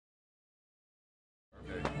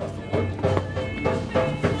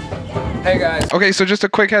Hey guys. Okay, so just a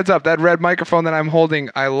quick heads up, that red microphone that I'm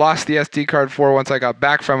holding, I lost the SD card for once I got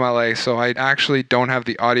back from LA, so I actually don't have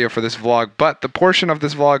the audio for this vlog, but the portion of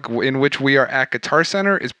this vlog in which we are at Guitar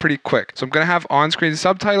Center is pretty quick. So I'm gonna have on-screen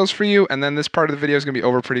subtitles for you, and then this part of the video is gonna be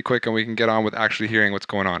over pretty quick and we can get on with actually hearing what's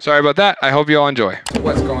going on. Sorry about that, I hope you all enjoy. So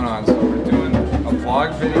what's going on? So we're doing a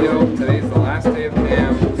vlog video. Today's the last day of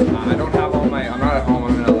NAMM. I don't have all my, I'm not at home,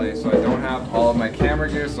 I'm in LA, so I don't have all of my camera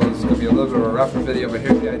gear, so this is gonna be a little bit of a rougher video, but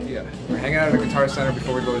here's the idea. We're hanging out at a Guitar Center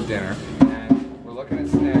before we go to dinner, and we're looking at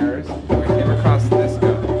snares, and we came across this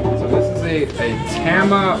guy. So this is a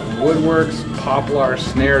Tama Woodworks Poplar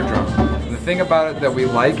snare drum. And the thing about it that we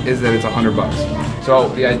like is that it's $100. So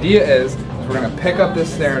the idea is we're gonna pick up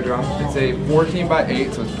this snare drum. It's a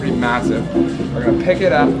 14x8, so it's pretty massive. We're gonna pick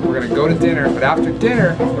it up, we're gonna go to dinner, but after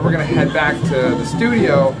dinner, then we're gonna head back to the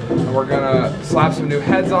studio, and we're gonna slap some new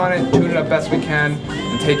heads on it, tune it up best we can,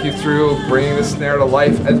 and take you through bringing the snare to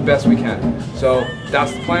life as best we can. So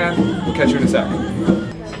that's the plan. We'll catch you in a second.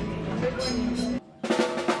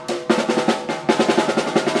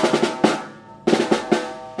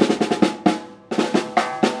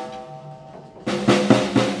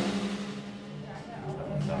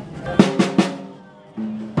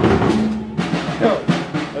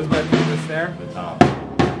 That's my favorite snare. The top.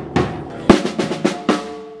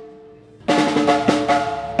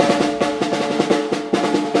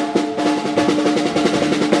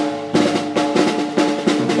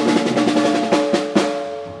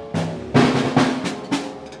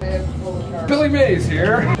 Billy Mays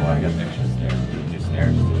here. Well, I got extra snares. 2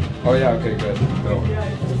 snares. Oh yeah, okay, good. So,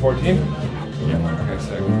 is it 14? Yeah. Okay,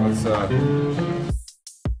 sick. Let's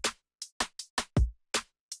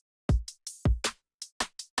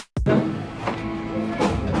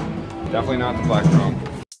definitely not the black chrome.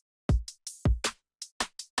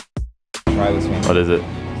 Try this one. What is it? It's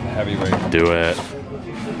the heavyweight. Do it.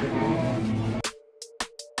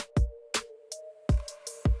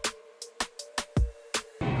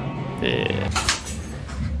 Yeah.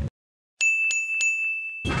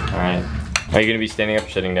 Alright. Are you gonna be standing up or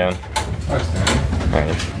sitting down? I'm standing.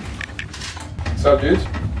 Alright. What's up, dudes?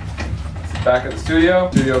 Back at the studio.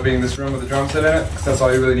 Studio being this room with a drum set in it, because that's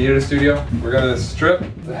all you really need in a studio. We're gonna strip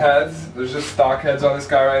the heads. There's just stock heads on this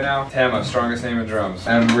guy right now. Tama, strongest name in drums.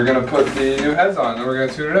 And we're gonna put the new heads on, and we're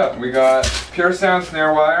gonna tune it up. We got Pure Sound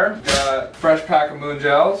snare wire, we got fresh pack of moon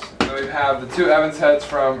gels. Then we have the 2 Evans heads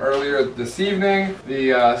from earlier this evening,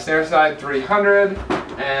 the Snare Side 300,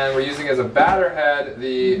 and we're using as a batter head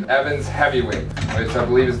the Evans heavyweight, which I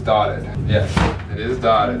believe is dotted. Yes, it is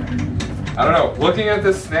dotted. I don't know, looking at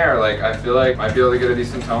this snare, like, I feel like I might be able to get a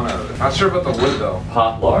decent tone out of it. Not sure about the wood though.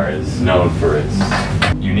 Poplar is known for its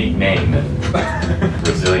unique name and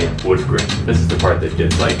resilient wood grip. This is the part that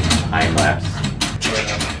gets like time lapse.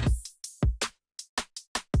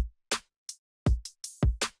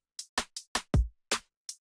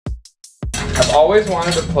 I've always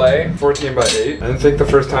wanted to play 14x8. I didn't think the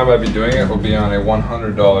first time I'd be doing it would be on a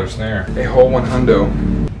 $100 snare. A whole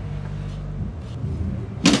 100.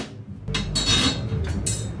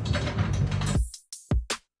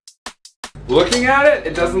 Looking at it,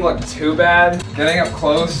 it doesn't look too bad. Getting up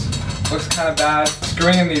close looks kind of bad.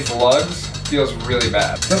 Screwing in these lugs feels really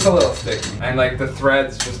bad. Just a little sticky. And like the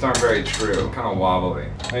threads just aren't very true. Kind of wobbly.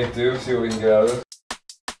 Hey, dude, see what we can get out of this.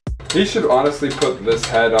 He should honestly put this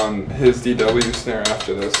head on his DW snare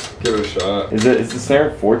after this. Give it a shot. Is the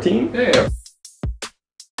snare 14? Yeah.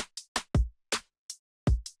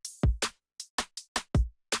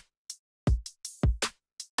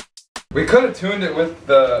 We could have tuned it with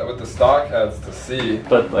the stock heads to see.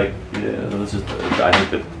 But like, yeah, let's just. I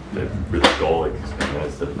think the really goal like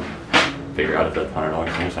is to figure out if that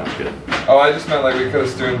 $100 snare sounds good. Oh, I just meant like we could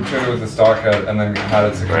have tuned it with the stock head and then had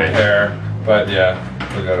it to compare. Right. But yeah,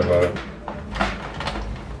 forgot about it.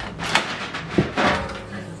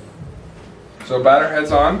 So batter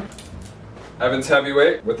head's on. Evans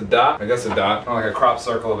heavyweight with the dot. I guess a dot, like a crop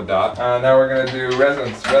circle of a dot. Now we're gonna do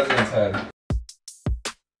resonance head.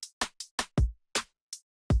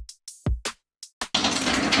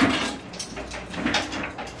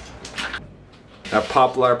 That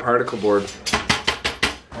Poplar particle board.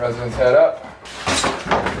 Resonance head up.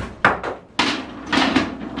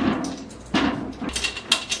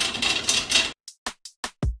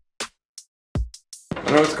 I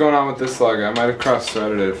don't know what's going on with this lug. I might have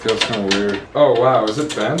cross-threaded it. It feels kind of weird. Oh wow, is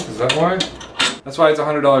it bent? Is that why? That's why it's a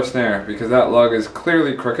 $100 snare, because that lug is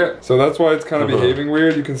clearly crooked. So that's why it's kind of behaving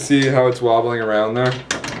weird. You can see how it's wobbling around there.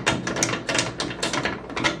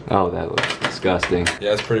 Oh, that looks disgusting.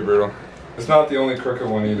 Yeah, it's pretty brutal. It's not the only crooked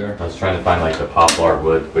one either. I was trying to find like the Poplar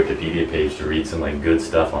wood Wikipedia page to read some like good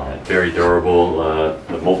stuff on it. Very durable,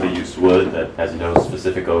 the multi-use wood that has no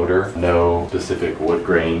specific odor, no specific wood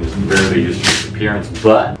grains, rarely used for its appearance,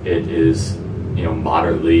 but it is, you know,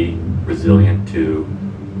 moderately resilient to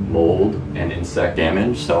mold and insect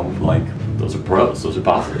damage. So like, those are pros, those are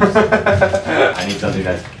positives. I need something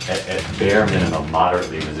that's at bare minimum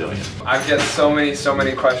moderately resilient. I get so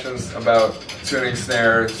many questions about tuning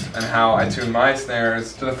snares and how I tune my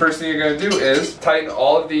snares. So the first thing you're gonna do is tighten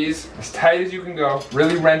all of these as tight as you can go,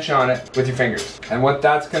 really wrench on it with your fingers. And what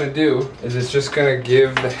that's gonna do is it's just gonna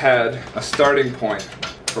give the head a starting point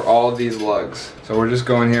for all of these lugs. So we're just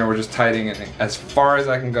going here, we're just tightening it as far as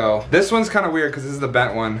I can go. This one's kind of weird because this is the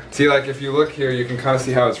bent one. See, like if you look here, you can kind of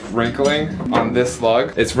see how it's wrinkling on this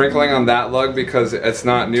lug. It's wrinkling on that lug because it's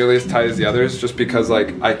not nearly as tight as the others, just because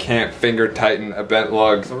like I can't finger tighten a bent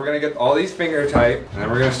lug. So we're gonna get all these finger tight and then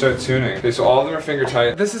we're gonna start tuning. Okay, so all of them are finger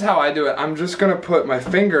tight. This is how I do it. I'm just gonna put my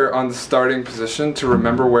finger on the starting position to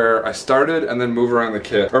remember where I started and then move around the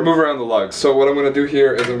kit, or move around the lugs. So what I'm gonna do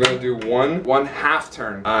here is I'm gonna do one half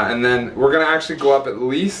turn. And then we're gonna actually go up at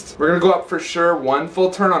least, we're gonna go up for sure one full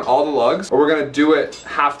turn on all the lugs, or we're gonna do it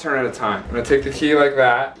half turn at a time. I'm gonna take the key like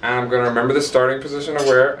that, and I'm gonna remember the starting position of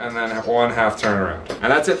where, and then one half turn around.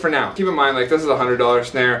 And that's it for now. Keep in mind, like this is a $100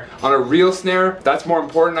 snare. On a real snare, that's more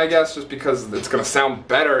important, I guess, just because it's gonna sound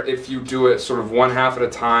better if you do it sort of one half at a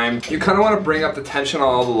time. You kinda wanna bring up the tension on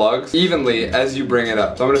all the lugs evenly as you bring it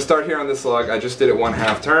up. So I'm gonna start here on this lug. I just did it one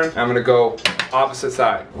half turn. I'm gonna go opposite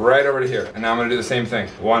side, right over to here. And now I'm gonna do the same thing,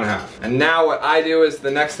 one half. And now what I do is,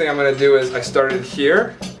 the next thing I'm gonna do is I started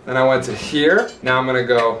here, then I went to here, now I'm gonna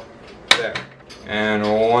go there, and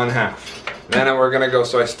one half. Then we're gonna go,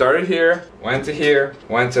 so I started here, went to here,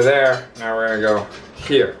 went to there, now we're gonna go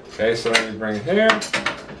here. Okay, so then you bring it here,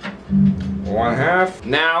 one half.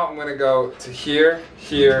 Now I'm gonna go to here,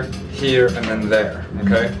 here, here, and then there,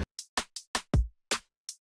 okay?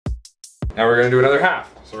 Now we're gonna do another half.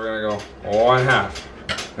 So we're gonna go one half.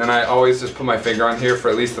 Then I always just put my finger on here for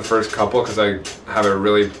at least the first couple because I have a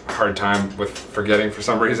really hard time with forgetting for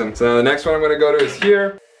some reason. So the next one I'm gonna go to is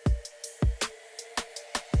here.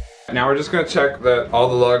 Now we're just gonna check that all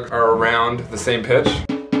the lugs are around the same pitch.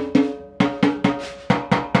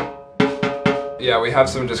 Yeah, we have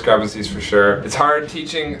some discrepancies for sure. It's hard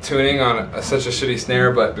teaching tuning on such a shitty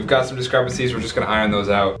snare, but we've got some discrepancies. We're just gonna iron those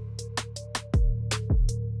out.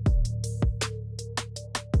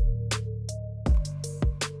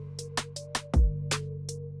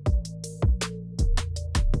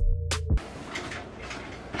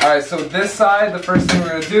 Alright, so this side, the first thing we're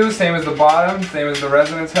going to do, same as the bottom, same as the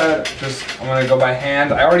resonance head, just I'm going to go by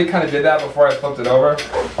hand. I already kind of did that before I flipped it over,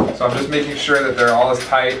 so I'm just making sure that they're all as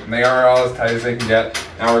tight, and they are all as tight as they can get.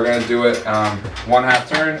 Now we're going to do it one half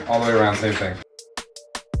turn, all the way around, same thing.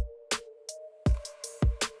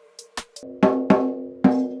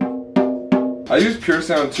 I use Pure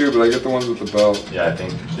Sound too, but I get the ones with the belt. Yeah, I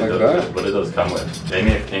think. Like that? What did those come with? They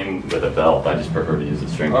may have came with a belt. I just prefer to use the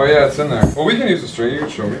string. Oh yeah, it's in there. Well, we can use the string. You can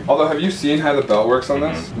show me. Although, have you seen how the belt works on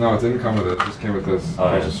this? No, it didn't come with it. It just came with this. Oh,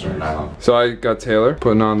 bunch of strings. So I got Taylor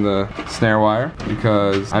putting on the snare wire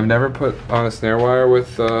because I've never put on a snare wire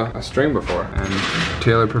with a string before, and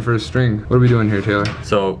Taylor prefers string. What are we doing here, Taylor?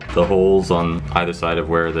 So the holes on either side of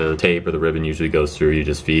where the tape or the ribbon usually goes through, you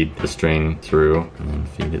just feed the string through and then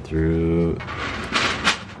feed it through.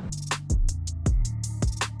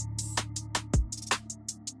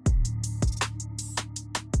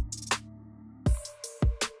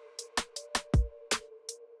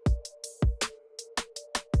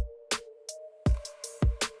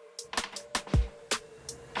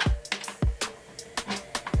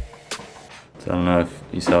 So I don't know if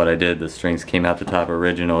you saw what I did. The strings came out the top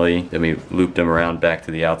originally, then we looped them around back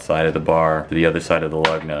to the outside of the bar, to the other side of the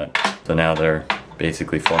lug nut. So now they're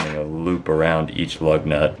basically forming a loop around each lug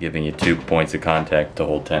nut, giving you 2 points of contact to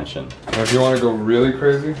hold tension. Now if you want to go really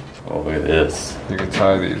crazy, oh, look at this. you can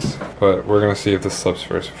tie these. But we're going to see if this slips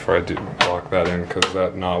first before I do lock that in, because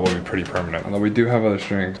that knot will be pretty permanent. Although we do have other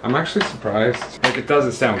strings. I'm actually surprised. Like, it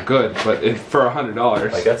doesn't sound good, but for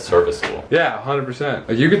 $100. Like, that's serviceable. Yeah, 100%.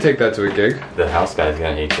 Like, you could take that to a gig. The house guy's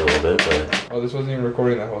gonna hate you a little bit, but... Oh, this wasn't even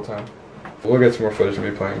recording that whole time. We'll get some more footage of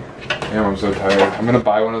me playing. Damn, I'm so tired. I'm gonna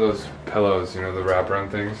buy one of those pillows, you know, the wraparound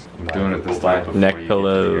things. I'm doing it this time. Neck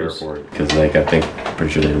pillows. Because, like, I think,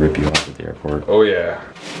 pretty sure they rip you off at the airport. Oh, yeah.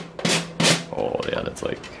 Oh, yeah, that's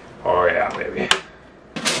like... Oh, yeah, baby.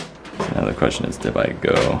 So now the question is, did I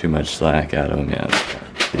go too much slack out of them? Yeah,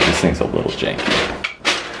 this thing's a little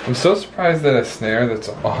janky. I'm so surprised that a snare that's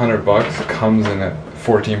 $100 comes in a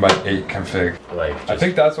 14 by 8 config. Like, I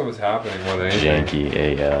think that's what was happening more than anything.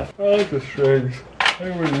 janky AF. I like the strings. I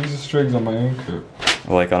would use the strings on my own kit.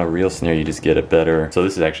 Like on a real snare, you just get it better. So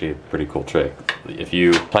this is actually a pretty cool trick. If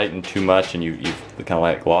you tighten too much and you've kind of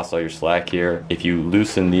like lost all your slack here, if you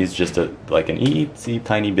loosen these just like an itsy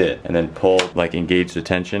tiny bit and then pull, like engage the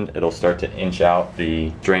tension, it'll start to inch out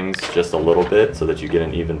the strings just a little bit so that you get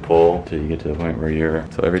an even pull till you get to the point where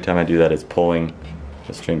you're... So every time I do that, it's pulling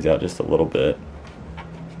the strings out just a little bit.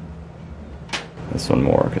 This one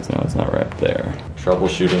more, because now it's not right there.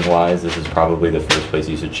 Troubleshooting wise, this is probably the first place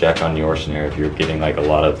you should check on your snare if you're getting like a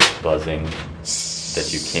lot of buzzing that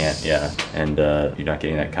you can't, and you're not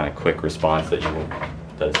getting that kind of quick response that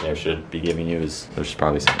a snare should be giving you. There's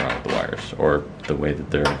probably something wrong with the wires or the way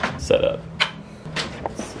that they're set up.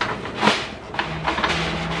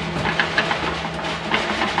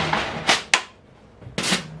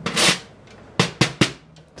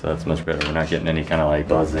 So that's much better. We're not getting any kind of like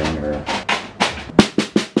buzzing or...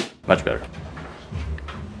 Much better.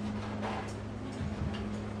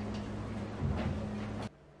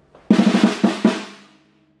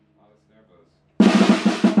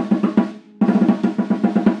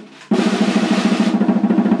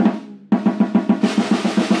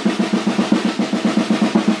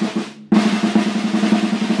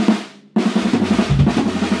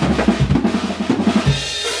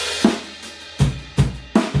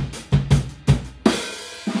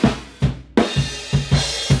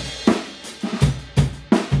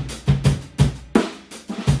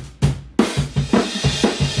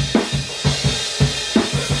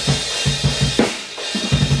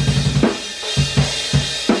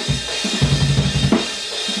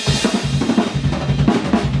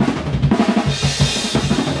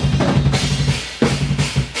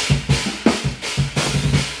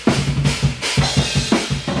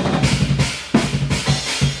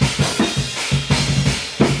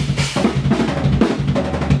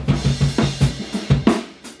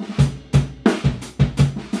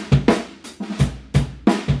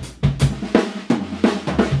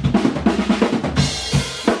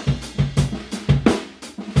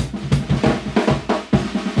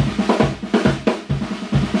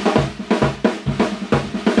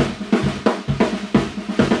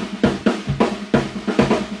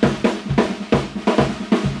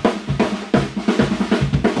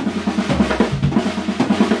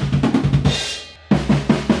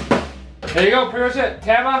 There you go, pretty much it.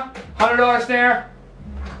 Tama, $100 snare.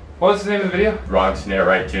 What's the name of the video? Wrong snare,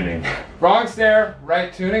 right tuning. Wrong snare,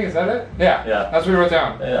 right tuning, is that it? Yeah. Yeah. That's what we wrote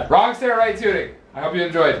down. Yeah. Wrong snare, right tuning. I hope you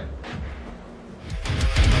enjoyed.